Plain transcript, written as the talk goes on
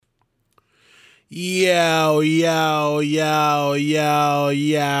Yo, yo, yo, yo,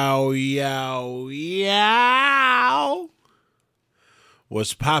 yo, yo, yo.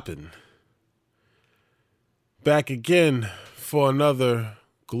 What's poppin'? Back again for another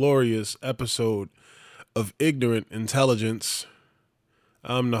glorious episode of Ignorant Intelligence.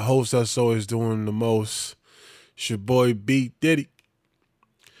 I'm the host that's always doing the most. It's your boy B Diddy.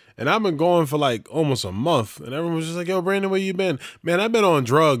 And I've been going for like almost a month. And everyone was just like, yo, Brandon, where you been? Man, I've been on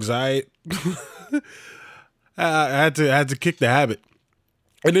drugs, I had to kick the habit.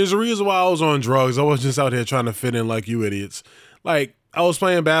 And there's a reason why I was on drugs. I wasn't just out here trying to fit in like you idiots. Like, I was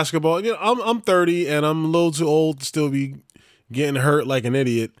playing basketball. You know, I'm 30 and I'm a little too old to still be getting hurt like an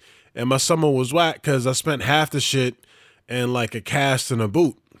idiot. And my summer was whack because I spent half the shit in like a cast and a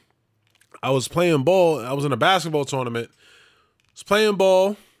boot. I was playing ball. I was in a basketball tournament. Was playing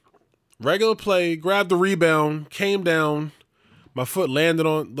ball, regular play, grabbed the rebound, came down. My foot landed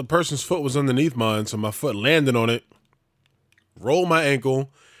on, the person's foot was underneath mine, so my foot landed on it, rolled my ankle,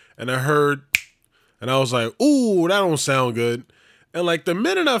 and I heard, and I was like, ooh, that don't sound good. And like the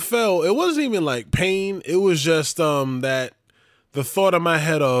minute I fell, it wasn't even like pain. It was just that the thought in my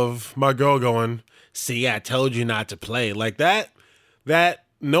head of my girl going, see, I told you not to play. Like that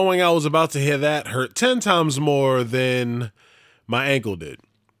knowing I was about to hear that hurt 10 times more than my ankle did.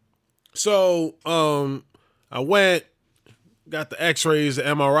 So I went, got the x-rays, the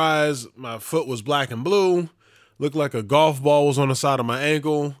MRIs. My foot was black and blue. Looked like a golf ball was on the side of my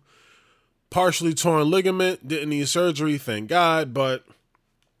ankle. Partially torn ligament. Didn't need surgery, thank God. But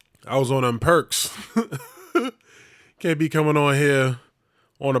I was on them perks. Can't be coming on here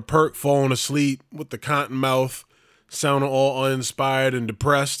on a perk, falling asleep with the cotton mouth, sounding all uninspired and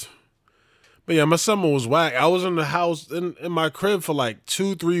depressed. But yeah, my summer was whack. I was in the house, in my crib for like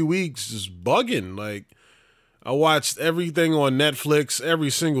 2-3 weeks, just bugging. Like, I watched everything on Netflix,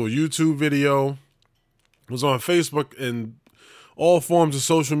 every single YouTube video. Was on Facebook and all forms of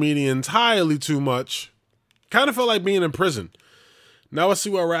social media entirely too much. Kind of felt like being in prison. Now I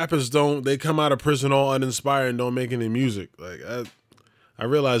see why rappers don't. They come out of prison all uninspired and don't make any music. Like, I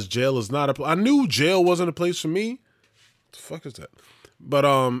realized jail is not a... I knew jail wasn't a place for me. What the fuck is that? But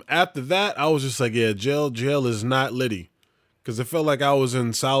after that, I was just like, yeah, jail is not litty. Because it felt like I was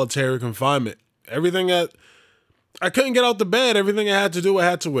in solitary confinement. Everything that... I couldn't get out the bed. Everything I had to do, I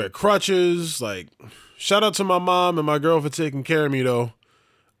had to wear crutches. Like, shout out to my mom and my girl for taking care of me, though.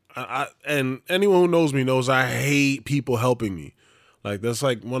 And anyone who knows me knows I hate people helping me. Like, that's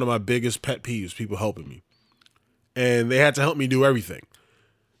like one of my biggest pet peeves, people helping me. And they had to help me do everything.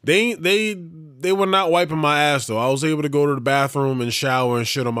 They were not wiping my ass, though. I was able to go to the bathroom and shower and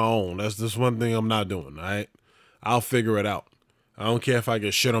shit on my own. That's just one thing I'm not doing, all right? I'll figure it out. I don't care if I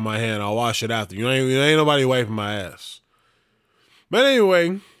get shit on my hand. I'll wash it after. You ain't nobody wiping my ass. But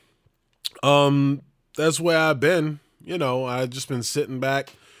anyway, that's where I've been. You know, I've just been sitting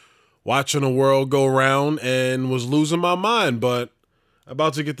back, watching the world go round, and was losing my mind. But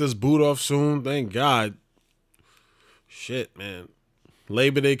about to get this boot off soon. Thank God. Shit, man.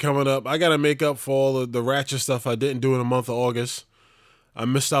 Labor Day coming up. I got to make up for all of the ratchet stuff I didn't do in the month of August. I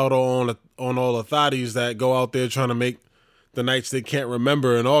missed out on all the thotties that go out there trying to make the nights they can't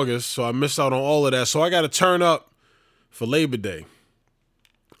remember in August. So I missed out on all of that. So I got to turn up for Labor Day.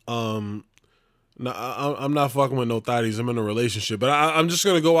 No, I'm not fucking with no thotties. I'm in a relationship. But I'm just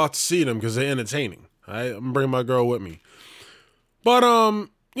going to go out to see them because they're entertaining. All right? I'm going to bring my girl with me. But,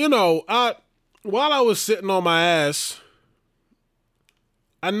 you know, while I was sitting on my ass,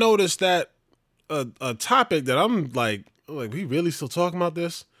 I noticed that a topic that I'm like, we really still talking about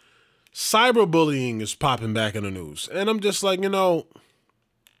this? Cyberbullying is popping back in the news. And I'm just like, you know,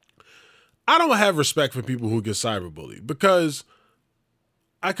 I don't have respect for people who get cyberbullied because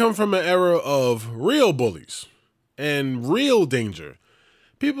I come from an era of real bullies and real danger.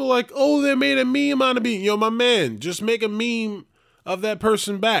 People like, oh, they made a meme out of me. Yo, my man, just make a meme of that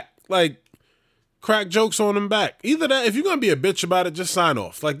person back. Like, crack jokes on them back. Either that, if you're going to be a bitch about it, just sign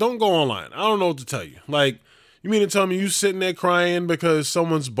off. Like, don't go online. I don't know what to tell you. Like, you mean to tell me you sitting there crying because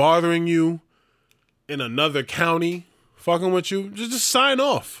someone's bothering you in another county, fucking with you? Just sign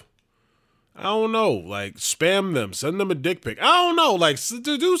off. I don't know. Like, spam them. Send them a dick pic. I don't know. Like,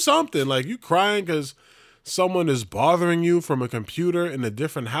 do something. Like, you crying because someone is bothering you from a computer in a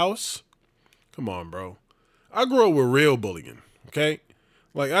different house? Come on, bro. I grew up with real bullying, okay?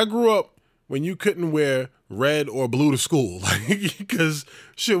 Like, I grew up when you couldn't wear red or blue to school, like, because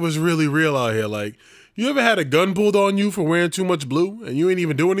shit was really real out here. Like, you ever had a gun pulled on you for wearing too much blue and you ain't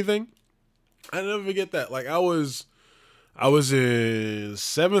even do anything? I never forget that. Like, I was in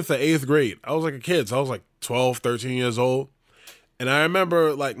 7th or 8th grade. I was like a kid. So I was like 12, 13 years old. And I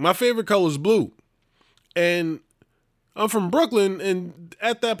remember, like, my favorite color is blue. And I'm from Brooklyn, and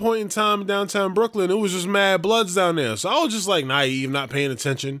at that point in time, downtown Brooklyn, it was just mad bloods down there. So I was just like naive, not paying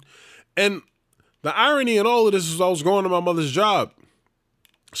attention. And the irony in all of this is I was going to my mother's job.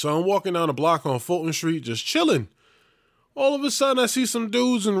 So I'm walking down the block on Fulton Street, just chilling. All of a sudden, I see some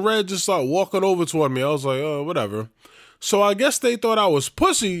dudes in red just start walking over toward me. I was like, oh, whatever. So I guess they thought I was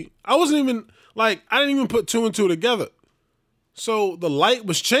pussy. I didn't even put two and two together. So the light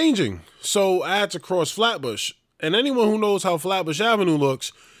was changing. So I had to cross Flatbush. And anyone who knows how Flatbush Avenue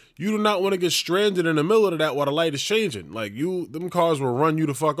looks, you do not want to get stranded in the middle of that while the light is changing. Like, them cars will run you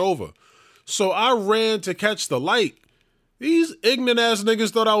the fuck over. So I ran to catch the light. These ignorant ass niggas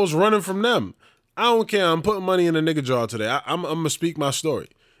thought I was running from them. I don't care. I'm putting money in the nigga jar today. I'm going to speak my story.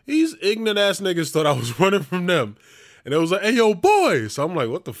 These ignorant ass niggas thought I was running from them. And it was like, hey, yo, boy. So I'm like,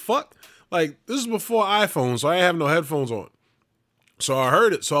 what the fuck? Like, this is before iPhone, so I didn't have no headphones on. So I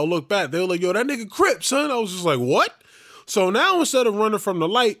heard it. So I looked back. They were like, yo, that nigga Crip, son. I was just like, what? So now instead of running from the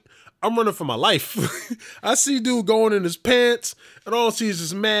light, I'm running for my life. I see dude going in his pants, and all I see is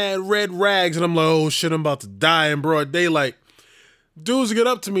this mad red rags, and I'm like, oh shit, I'm about to die in broad daylight. Dudes get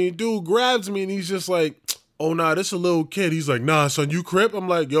up to me, dude grabs me, and he's just like, oh nah, this a little kid. He's like, nah, son, you Crip? I'm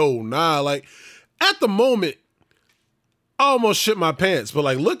like, yo, nah. Like, at the moment, I almost shit my pants, but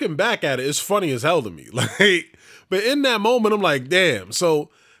like looking back at it, it's funny as hell to me. Like, but in that moment, I'm like, damn.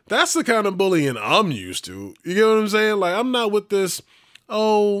 So that's the kind of bullying I'm used to. You get what I'm saying? Like, I'm not with this,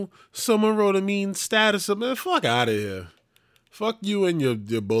 oh, someone wrote a mean status. Man, fuck out of here. Fuck you and your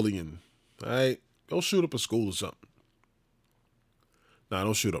bullying. All right? Go shoot up a school or something. Nah,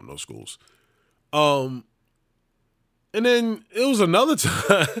 don't shoot up no schools. And then it was another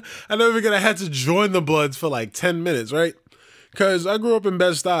time. I never forget I had to join the Bloods for like 10 minutes, right? Because I grew up in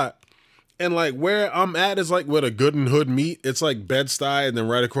Bed-Stuy. And like where I'm at is like where the Good and Hood meet. It's like Bed-Stuy, and then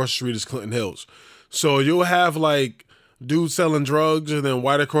right across the street is Clinton Hills. So you'll have like dudes selling drugs, and then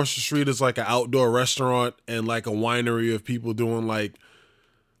right across the street is like an outdoor restaurant and like a winery of people doing like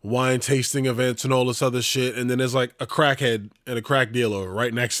wine tasting events and all this other shit. And then there's like a crackhead and a crack dealer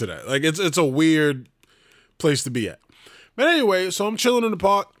right next to that. Like it's a weird place to be at. But anyway, so I'm chilling in the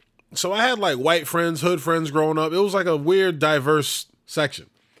park. So I had like white friends, hood friends growing up. It was like a weird, diverse section.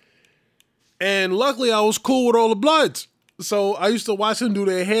 And luckily I was cool with all the Bloods. So I used to watch them do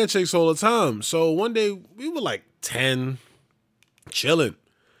their handshakes all the time. So one day we were like 10, chilling,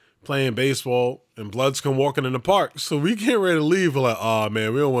 playing baseball, and Bloods come walking in the park. So we get ready to leave. We're like, oh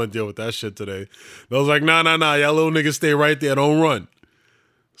man, we don't want to deal with that shit today. And I was like, nah, y'all little niggas stay right there, don't run.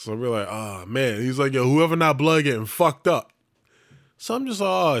 So we're like, oh man. He's like, yo, whoever not Blood getting fucked up. So I'm just like,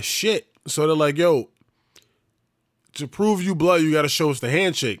 oh shit. So they're like, yo, to prove you Blood, you got to show us the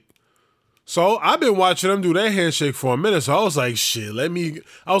handshake. So I've been watching them do their handshake for a minute. So I was like, shit,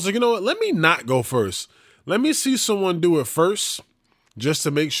 I was like, you know what? Let me not go first. Let me see someone do it first just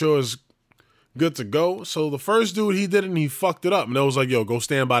to make sure it's good to go. So the first dude, he did it and he fucked it up. And I was like, yo, go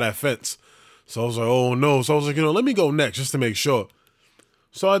stand by that fence. So I was like, oh no. So I was like, you know, let me go next just to make sure.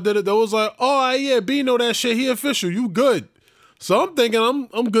 So I did it. They was like, oh yeah, B know that shit. He official. You good. So I'm thinking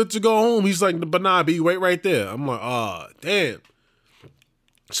I'm good to go home. He's like, but nah, B, wait right there. I'm like, ah, damn.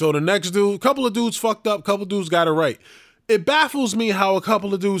 So the next dude, couple of dudes fucked up, couple of dudes got it right. It baffles me how a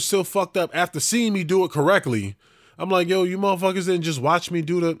couple of dudes still fucked up after seeing me do it correctly. I'm like, yo, you motherfuckers didn't just watch me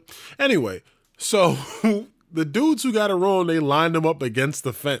do the... Anyway, so the dudes who got it wrong, they lined them up against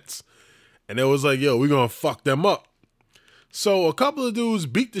the fence. And it was like, yo, we're going to fuck them up. So a couple of dudes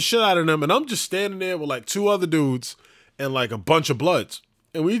beat the shit out of them, and I'm just standing there with like two other dudes and like a bunch of Bloods.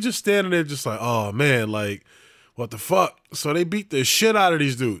 And we just standing there just like, oh man, like... what the fuck? So they beat the shit out of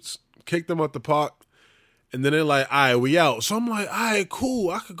these dudes, kicked them out the park, and then they're like, all right, we out. So I'm like, all right,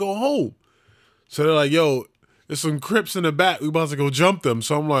 cool, I could go home. So they're like, yo, there's some Crips in the back, we about to go jump them.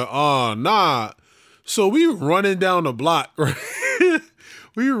 So I'm like, oh, nah. So we running down the block, right?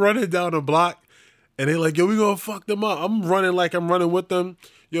 We running down the block, and they're like, yo, we gonna fuck them up. I'm running like I'm running with them.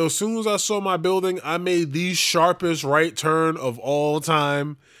 Yo, as soon as I saw my building, I made the sharpest right turn of all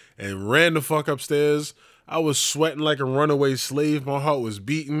time and ran the fuck upstairs. I was sweating like a runaway slave. My heart was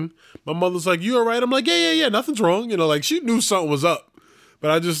beating. My mother's like, you all right? I'm like, yeah, nothing's wrong. You know, like she knew something was up.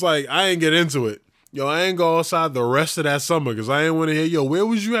 But I just like, I ain't get into it. Yo, I ain't go outside the rest of that summer because I ain't want to hear, yo, where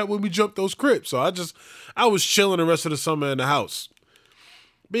was you at when we jumped those Crips? So I was chilling the rest of the summer in the house.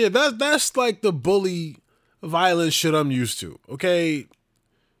 But yeah, that's like the bully violence shit I'm used to, okay?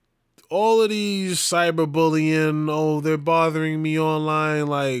 All of these cyberbullying, oh, they're bothering me online,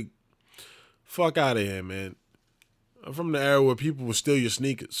 like, fuck out of here, man. I'm from the era where people would steal your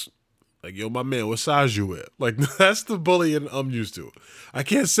sneakers. Like, yo, my man, what size you wear? Like, that's the bullying I'm used to. I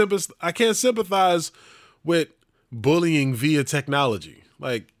can't sympathize with bullying via technology.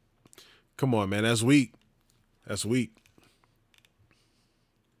 Like, come on, man. That's weak. That's weak.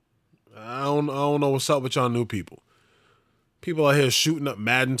 I don't know what's up with y'all new people. People out here shooting up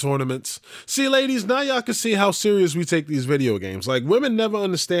Madden tournaments. See, ladies, now y'all can see how serious we take these video games. Like, women never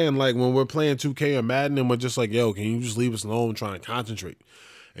understand, like, when we're playing 2K or Madden and we're just like, yo, can you just leave us alone trying to concentrate?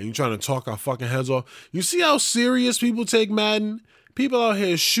 And you trying to talk our fucking heads off. You see how serious people take Madden? People out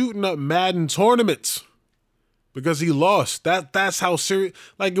here shooting up Madden tournaments because he lost. That's how serious.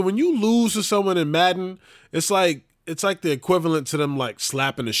 Like, when you lose to someone in Madden, it's like the equivalent to them, like,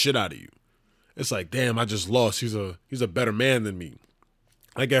 slapping the shit out of you. It's like, damn, I just lost. He's a better man than me.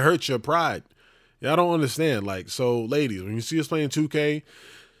 Like, it hurts your pride. Yeah, I don't understand. Like, so ladies, when you see us playing 2K,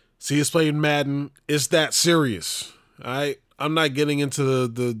 see us playing Madden, it's that serious. All right? I'm not getting into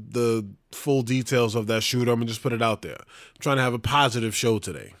the full details of that shooter. I'm gonna just put it out there. I'm trying to have a positive show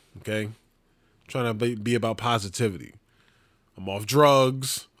today. Okay? I'm trying to be about positivity. I'm off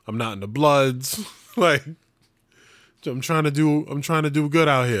drugs. I'm not in the Bloods. Like, I'm trying to do good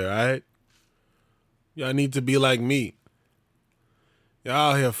out here, all right? Y'all need to be like me.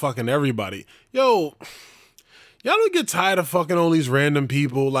 Y'all out here fucking everybody. Yo, y'all don't get tired of fucking all these random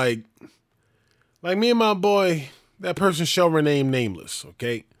people. Like me and my boy, that person shall remain nameless,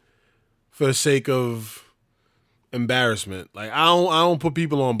 okay? For the sake of embarrassment. Like, I don't put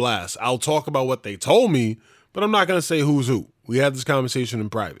people on blast. I'll talk about what they told me, but I'm not going to say who's who. We had this conversation in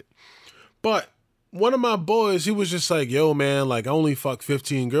private. But one of my boys, he was just like, yo, man, like, I only fucked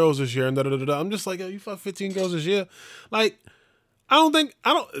 15 girls this year, and da-da-da-da. I'm just like, yo, you fucked 15 girls this year? Like,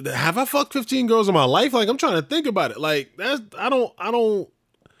 have I fucked 15 girls in my life? Like, I'm trying to think about it. Like, I don't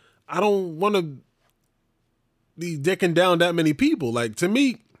want to be dicking down that many people. Like, to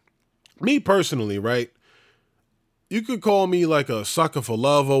me personally, right? You could call me like a sucker for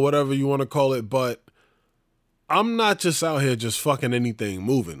love or whatever you want to call it, but I'm not just out here just fucking anything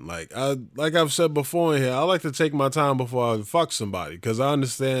moving. Like I've said before in here, I like to take my time before I fuck somebody because I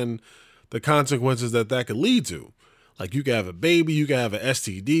understand the consequences that could lead to. Like, you can have a baby, you can have an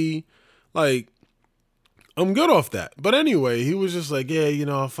STD. Like, I'm good off that. But anyway, he was just like, yeah, you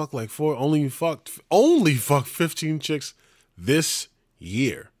know, I fucked like only fucked 15 chicks this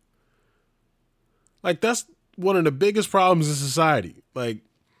year. Like, that's one of the biggest problems in society. Like,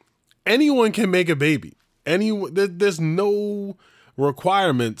 anyone can make a baby. There's no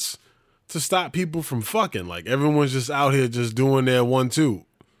requirements to stop people from fucking. Like, everyone's just out here just doing their 1-2. You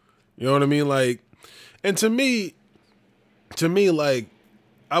know what I mean? Like, and to me, like,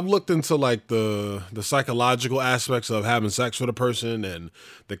 I've looked into like the psychological aspects of having sex with a person and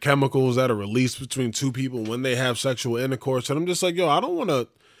the chemicals that are released between two people when they have sexual intercourse. And I'm just like, yo, I don't want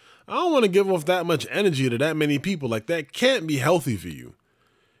to give off that much energy to that many people. Like, that can't be healthy for you.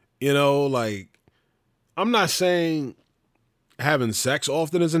 You know, like, I'm not saying having sex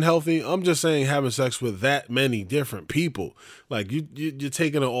often isn't healthy. I'm just saying having sex with that many different people. Like, you're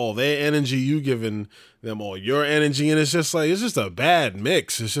taking all their energy, you giving them all your energy, and it's just a bad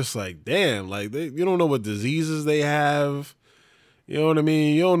mix. It's just like, damn, like, you don't know what diseases they have. You know what I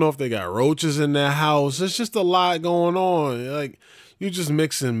mean? You don't know if they got roaches in their house. It's just a lot going on. Like, you just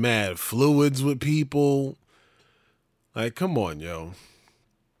mixing mad fluids with people. Like, come on, yo.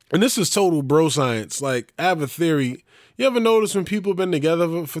 And this is total bro science. Like, I have a theory. You ever notice when people been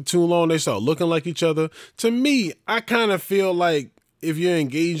together for too long, they start looking like each other? To me, I kind of feel like if you're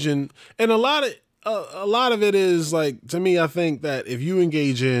engaging, and a lot of it is like, to me, I think that if you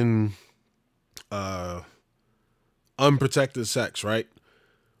engage in unprotected sex, right?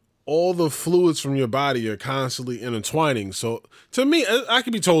 All the fluids from your body are constantly intertwining. So to me, I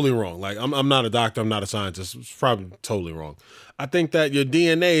could be totally wrong. Like, I'm not a doctor. I'm not a scientist. It's probably totally wrong. I think that your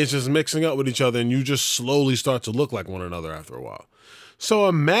DNA is just mixing up with each other and you just slowly start to look like one another after a while. So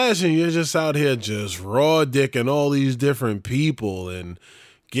imagine you're just out here just raw dicking all these different people and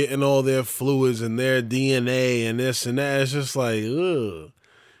getting all their fluids and their DNA and this and that. It's just like, ugh.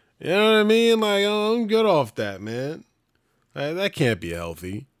 You know what I mean? Like, oh, I'm good off that, man. Like, that can't be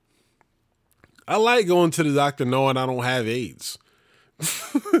healthy. I like going to the doctor knowing I don't have AIDS.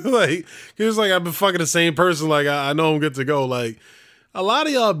 Like, it's like I've been fucking the same person. Like, I know I'm good to go. Like, a lot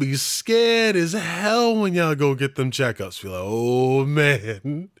of y'all be scared as hell when y'all go get them checkups. You're like, oh,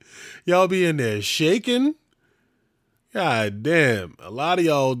 man. Y'all be in there shaking. God damn. A lot of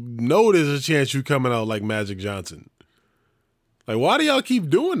y'all know there's a chance you coming out like Magic Johnson. Like, why do y'all keep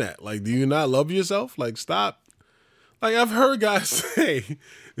doing that? Like, do you not love yourself? Like, stop. Like, I've heard guys say,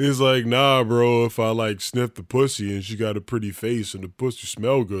 it's like, nah, bro, if I, like, sniff the pussy and she got a pretty face and the pussy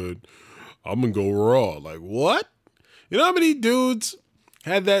smell good, I'm gonna go raw. Like, what? You know how many dudes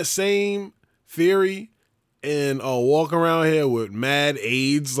had that same theory and walk around here with mad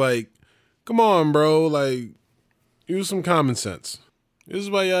AIDS. Like, come on, bro. Like, use some common sense. This is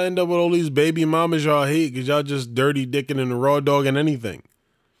why y'all end up with all these baby mamas y'all hate, because y'all just dirty dicking and raw dogging anything.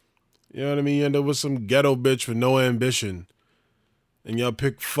 You know what I mean? You end up with some ghetto bitch with no ambition. And y'all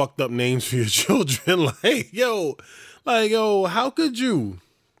pick fucked up names for your children. Yo, how could you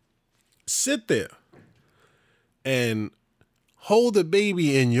sit there and hold a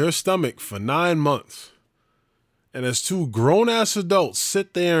baby in your stomach for 9 months, and as two grown-ass adults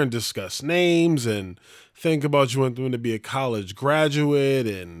sit there and discuss names and think about you wanting to be a college graduate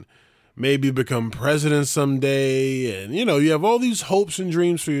and maybe become president someday, and, you have all these hopes and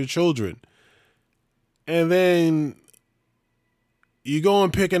dreams for your children, and then you go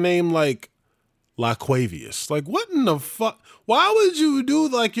and pick a name like Laquavius. Like, what in the fuck? Why would you do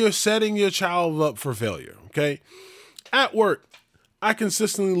like you're setting your child up for failure, okay? At work, I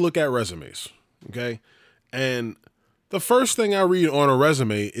consistently look at resumes, okay? And the first thing I read on a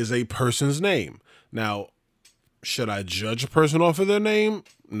resume is a person's name. Now, should I judge a person off of their name?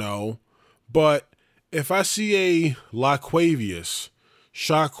 No. But if I see a Laquavius,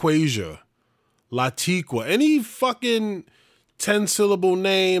 Shaquasia, Latiqua, any fucking 10-syllable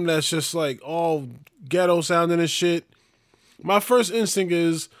name that's just like all ghetto sounding and shit, my first instinct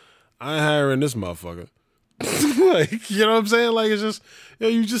is, I ain't hiring this motherfucker. Like, you know what I'm saying? Like, it's just,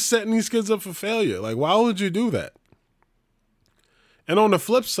 you just setting these kids up for failure. Like, why would you do that? And on the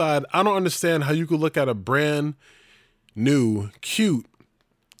flip side, I don't understand how you could look at a brand new, cute,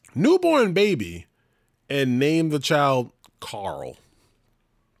 newborn baby and name the child Carl.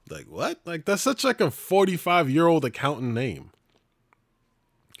 Like, what? Like, that's such like a 45-year-old accountant name.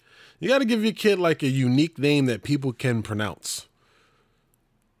 You got to give your kid like a unique name that people can pronounce.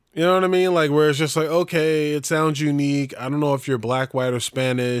 You know what I mean? Like, where it's just like, okay, it sounds unique. I don't know if you're black, white, or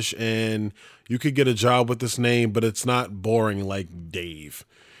Spanish, and you could get a job with this name, but it's not boring like Dave.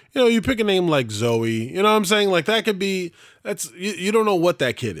 You pick a name like Zoe. You know what I'm saying? Like, that could be, you don't know what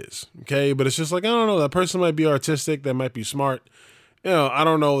that kid is, okay? But it's just like, I don't know, that person might be artistic, they might be smart. I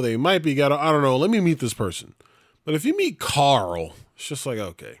don't know, they might be, I don't know, let me meet this person. But if you meet Carl, it's just like,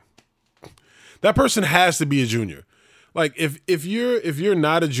 okay. That person has to be a junior. Like, if you're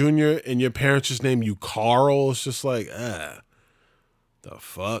not a junior and your parents just name you Carl, it's just like, the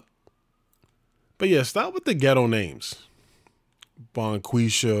fuck. But yeah, stop with the ghetto names.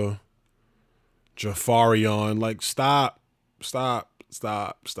 Bonquisha, Jafarion, like, stop.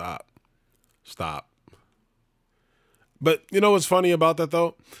 But you know what's funny about that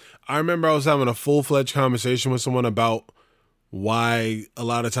though? I remember I was having a full-fledged conversation with someone about why a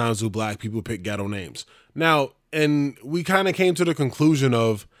lot of times do black people pick ghetto names. Now, and we kind of came to the conclusion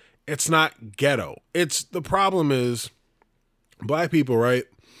of it's not ghetto. The problem is black people, right?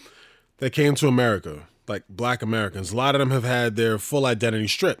 That came to America, like black Americans. A lot of them have had their full identity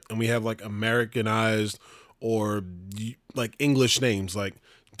stripped, and we have like Americanized or like English names like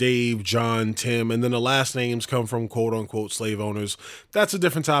Dave, John, Tim, and then the last names come from quote unquote slave owners. That's a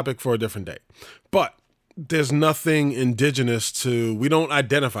different topic for a different day. But there's nothing indigenous we don't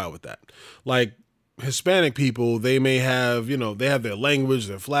identify with that. Like Hispanic people, they may have, they have their language,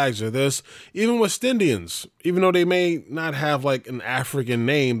 their flags, or this. Even West Indians, even though they may not have like an African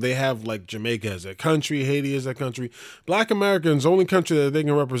name, they have like Jamaica as their country, Haiti as their country. Black Americans, only country that they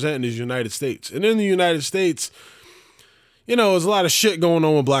can represent is the United States. And in the United States, there's a lot of shit going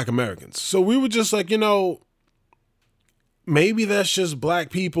on with black Americans. So we were just like, maybe that's just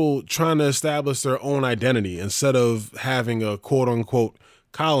black people trying to establish their own identity instead of having a quote unquote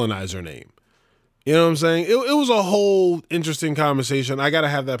colonizer name. You know what I'm saying? It was a whole interesting conversation. I got to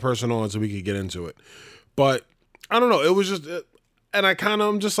have that person on so we could get into it. But I don't know. It was just, and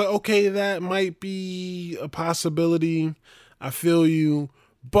I'm just like, okay, that might be a possibility. I feel you.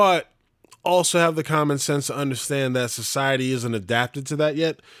 But also have the common sense to understand that society isn't adapted to that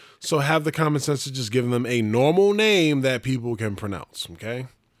yet. So have the common sense to just give them a normal name that people can pronounce. Okay.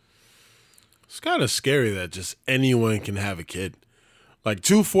 It's kind of scary that just anyone can have a kid. Like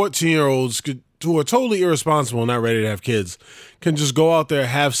 2 14-year-olds who are totally irresponsible and not ready to have kids can just go out there,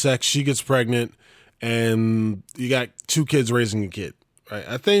 have sex, she gets pregnant, and you got 2 kids raising a kid, right?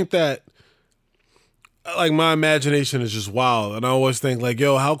 I think that, like, my imagination is just wild, and I always think, like,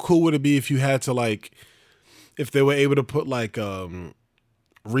 yo, how cool would it be if you had to, like, if they were able to put, like,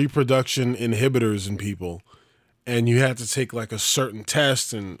 reproduction inhibitors in people, and you had to take, like, a certain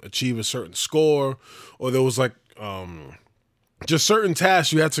test and achieve a certain score, or there was, like, just certain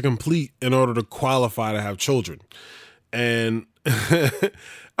tasks you had to complete in order to qualify to have children. And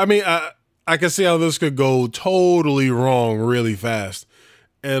I mean, I can see how this could go totally wrong really fast.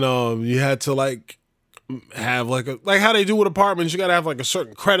 And you had to like have like how they do with apartments. You got to have like a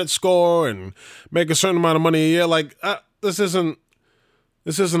certain credit score and make a certain amount of money a year. Like this isn't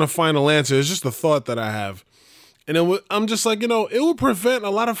a final answer. It's just a thought that I have. And I'm just like, it would prevent a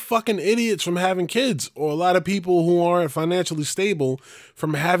lot of fucking idiots from having kids, or a lot of people who aren't financially stable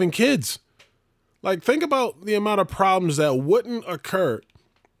from having kids. Like, think about the amount of problems that wouldn't occur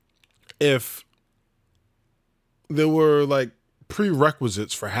if there were like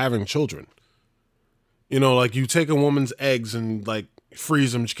prerequisites for having children. Like you take a woman's eggs and like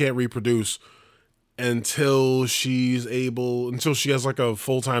freeze them. She can't reproduce until she has like a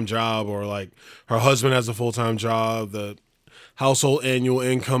full-time job, or like her husband has a full-time job. The household annual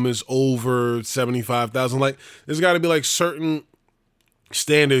income is over 75,000. Like there's got to be like certain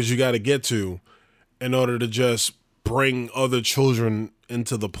standards you got to get to in order to just bring other children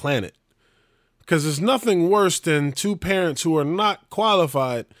into the planet. Because there's nothing worse than two parents who are not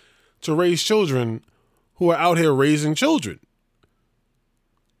qualified to raise children who are out here raising children.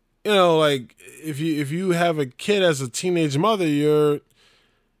 Like if you have a kid as a teenage mother, your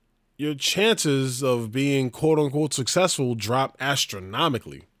chances of being quote unquote successful drop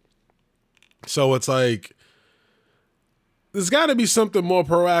astronomically. So it's like, there's got to be something more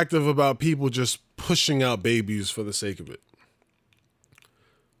proactive about people just pushing out babies for the sake of it.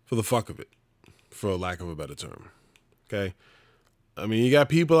 For the fuck of it, for lack of a better term. Okay? I mean, you got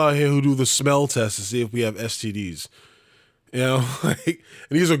people out here who do the smell test to see if we have STDs. Like,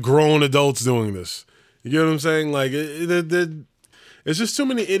 and these are grown adults doing this. You get what I'm saying? Like, it's just too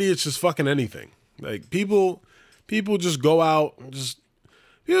many idiots just fucking anything. Like, people just go out and just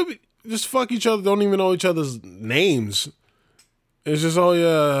fuck each other, don't even know each other's names. It's just, oh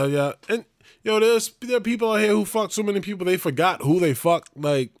yeah. And there are people out here who fuck so many people they forgot who they fucked.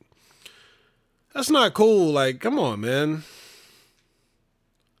 Like, that's not cool. Like, come on, man.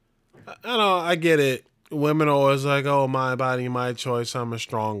 I know, I get it. Women are always like, oh, my body, my choice. I'm a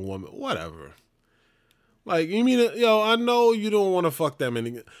strong woman. Whatever. Like, you mean, I know you don't want to fuck that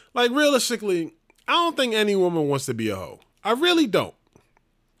many. Like, realistically, I don't think any woman wants to be a hoe. I really don't.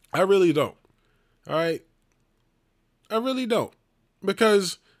 All right? I really don't.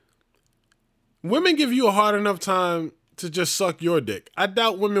 Because women give you a hard enough time to just suck your dick. I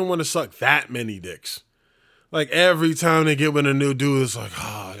doubt women want to suck that many dicks. Like, every time they get with a new dude, it's like,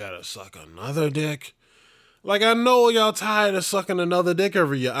 oh, I gotta suck another dick. Like, I know y'all tired of sucking another dick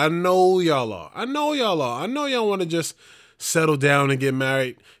every year. I know y'all are. I know y'all want to just settle down and get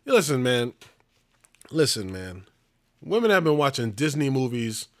married. Listen, man. Women have been watching Disney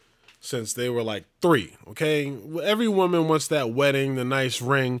movies since they were like 3, okay? Every woman wants that wedding, the nice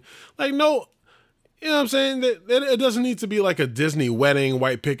ring. Like, no, you know what I'm saying? It doesn't need to be like a Disney wedding,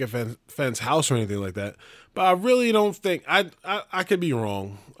 white picket fence house or anything like that. But I really don't think, I could be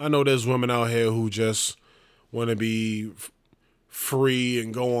wrong. I know there's women out here who just want to be free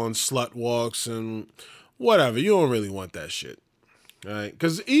and go on slut walks and whatever. You don't really want that shit, all right?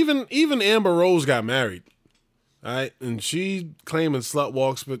 Because even Amber Rose got married, all right? And she claiming slut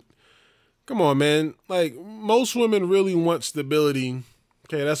walks, but come on, man. Like, most women really want stability,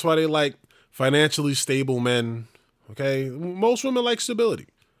 okay? That's why they like financially stable men, okay? Most women like stability,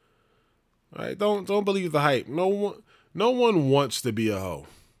 all right? Don't believe the hype. No one wants to be a hoe.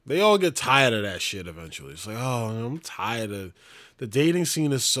 They all get tired of that shit eventually. It's like, oh, I'm tired of the dating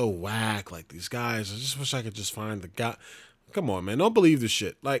scene is so whack. Like, these guys, I just wish I could just find the guy. Come on, man. Don't believe this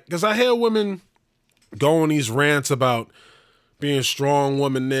shit. Like, because I hear women go on these rants about being strong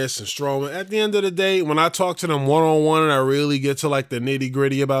woman this and strong. At the end of the day, when I talk to them one-on-one and I really get to like the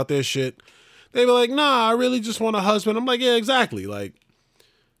nitty-gritty about their shit, they be like, nah, I really just want a husband. I'm like, yeah, exactly. Like,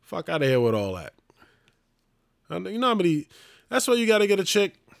 fuck out of here with all that. You know how many... That's why you got to get a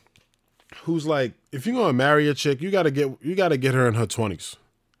chick who's like, if you're gonna marry a chick, you gotta get her in her 20s,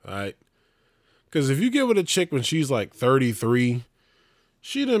 all right? Because if you get with a chick when she's like 33,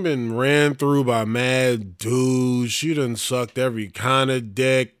 she done been ran through by mad dudes. She done sucked every kind of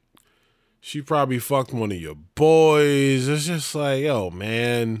dick. She probably fucked one of your boys. It's just like, yo,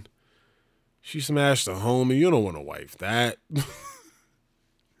 man, she smashed a homie. You don't want to wife that. You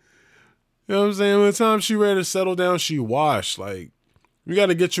know what I'm saying? By the time she ready to settle down, she washed. Like, you got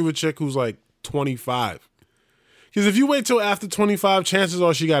to get you a chick who's like 25. Because if you wait till after 25, chances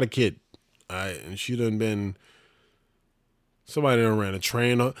are she got a kid. All right. And she done been, somebody done ran a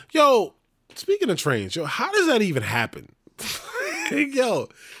train on. Yo, speaking of trains, yo, how does that even happen? Yo,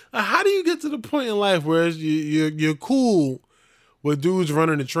 how do you get to the point in life where you're cool with dudes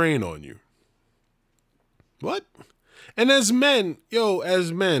running a train on you? What? And as men,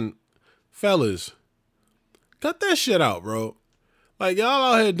 fellas, cut that shit out, bro. Like,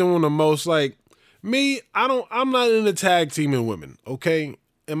 y'all out here doing the most, like, Me, I'm not into tag teaming women, okay?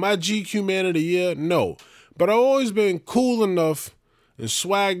 Am I GQ man of the year? No. But I've always been cool enough and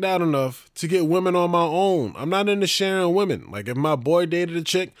swagged out enough to get women on my own. I'm not into sharing women. Like, if my boy dated a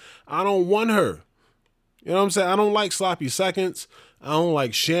chick, I don't want her. You know what I'm saying? I don't like sloppy seconds. I don't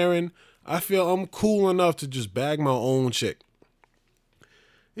like sharing. I feel I'm cool enough to just bag my own chick.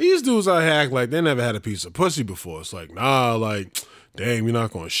 These dudes out here act like they never had a piece of pussy before. It's like, nah, like, damn, you're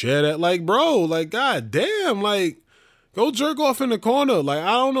not going to share that? Like, bro, like, god damn, like, go jerk off in the corner. Like,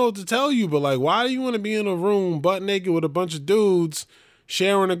 I don't know what to tell you, but, like, why do you want to be in a room butt naked with a bunch of dudes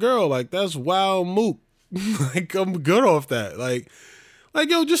sharing a girl? Like, that's wild mook. Like, I'm good off that. Like,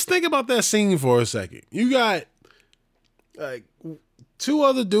 yo, just think about that scene for a second. You got, like, two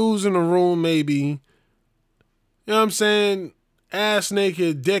other dudes in the room, maybe. You know what I'm saying? Ass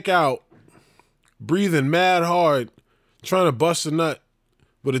naked, dick out, breathing mad hard, trying to bust a nut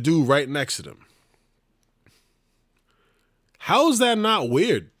with a dude right next to them. How is that not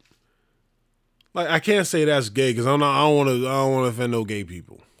weird? Like, I can't say that's gay because I don't want to offend no gay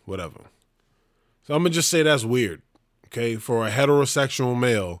people. Whatever. So I'm gonna just say that's weird. Okay, for a heterosexual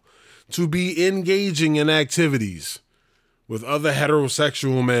male to be engaging in activities with other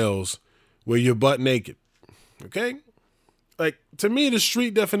heterosexual males where you're butt naked. Okay? Like, to me, the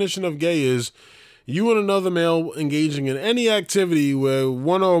street definition of gay is you and another male engaging in any activity where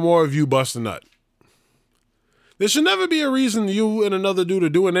one or more of you bust a nut. There should never be a reason you and another dude are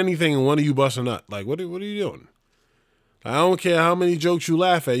doing anything and one of you bust a nut. Like, what are you doing? I don't care how many jokes you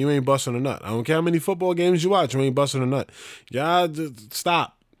laugh at, you ain't busting a nut. I don't care how many football games you watch, you ain't busting a nut. Y'all,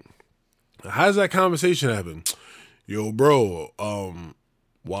 stop. How does that conversation happen? Yo, bro,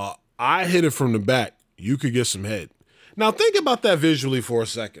 while I hit it from the back, you could get some head. Now, think about that visually for a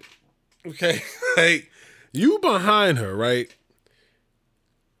second, okay? Like, you behind her, right?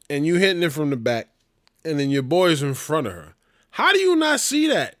 And you hitting it from the back, and then your boy's in front of her. How do you not see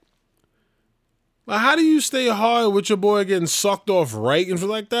that? Like, how do you stay hard with your boy getting sucked off right? And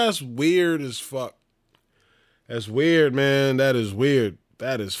like, that's weird as fuck. That's weird, man. That is weird.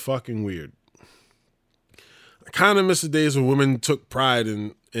 That is fucking weird. I kind of miss the days when women took pride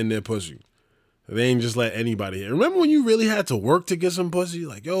in their pussy. They ain't just let anybody in. Remember when you really had to work to get some pussy?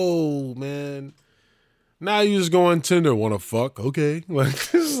 Like, yo, man. Now you just go on Tinder, want to fuck? Okay. Like,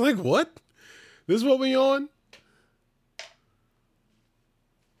 this is like, what? This is what we on?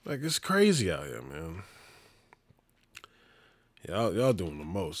 Like, it's crazy out here, man. Y'all doing the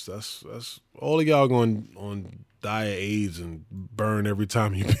most. That's all of y'all going on die of AIDS and burn every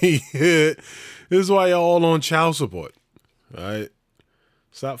time you pee. This is why y'all all on child support. All right?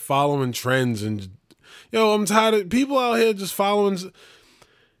 Stop following trends and, yo, I'm tired of people out here just following.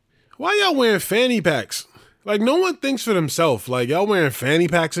 Why y'all wearing fanny packs? Like, no one thinks for themselves. Like, y'all wearing fanny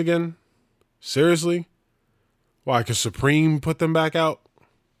packs again? Seriously? Why, cause Supreme put them back out?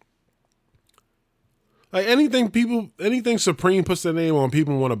 Like, anything Supreme puts their name on,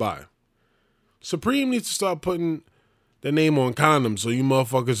 people want to buy. Supreme needs to start putting their name on condoms so you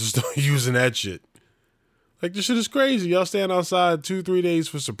motherfuckers start using that shit. Like, this shit is crazy. Y'all stand outside 2-3 days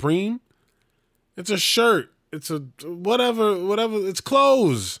for Supreme. It's a shirt. It's a whatever. It's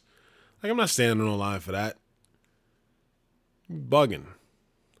clothes. Like, I'm not standing on line for that. You bugging.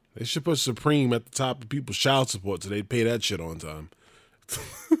 They should put Supreme at the top of people's child support so they'd pay that shit on time.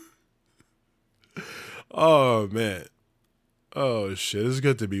 Oh, man. Oh, shit. It's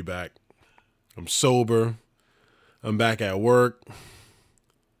good to be back. I'm sober. I'm back at work.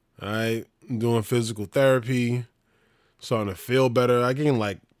 All right. I'm doing physical therapy. Starting to feel better. I gained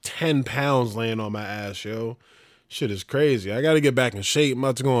like 10 pounds laying on my ass, yo. Shit is crazy. I got to get back in shape. I'm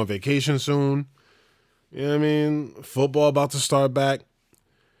about to go on vacation soon. You know what I mean? Football about to start back.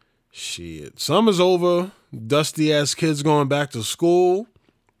 Shit. Summer's over. Dusty ass kids going back to school.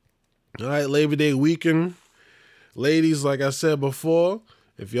 All right, Labor Day weekend. Ladies, like I said before,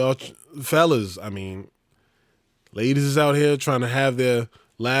 if y'all, fellas, I mean, ladies is out here trying to have their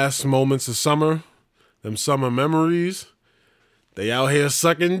last moments of summer, them summer memories. They out here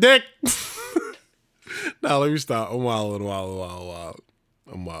sucking dick. Now, let me stop. I'm wilding.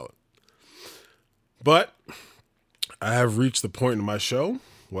 I'm wilding. But I have reached the point in my show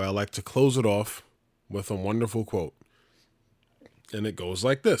where I like to close it off with a wonderful quote. And it goes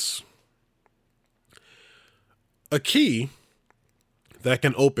like this. A key that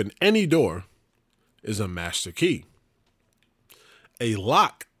can open any door is a master key. A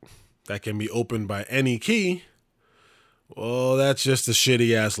lock that can be opened by any key, well, that's just a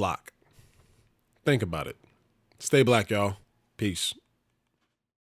shitty ass lock. Think about it. Stay black, y'all. Peace.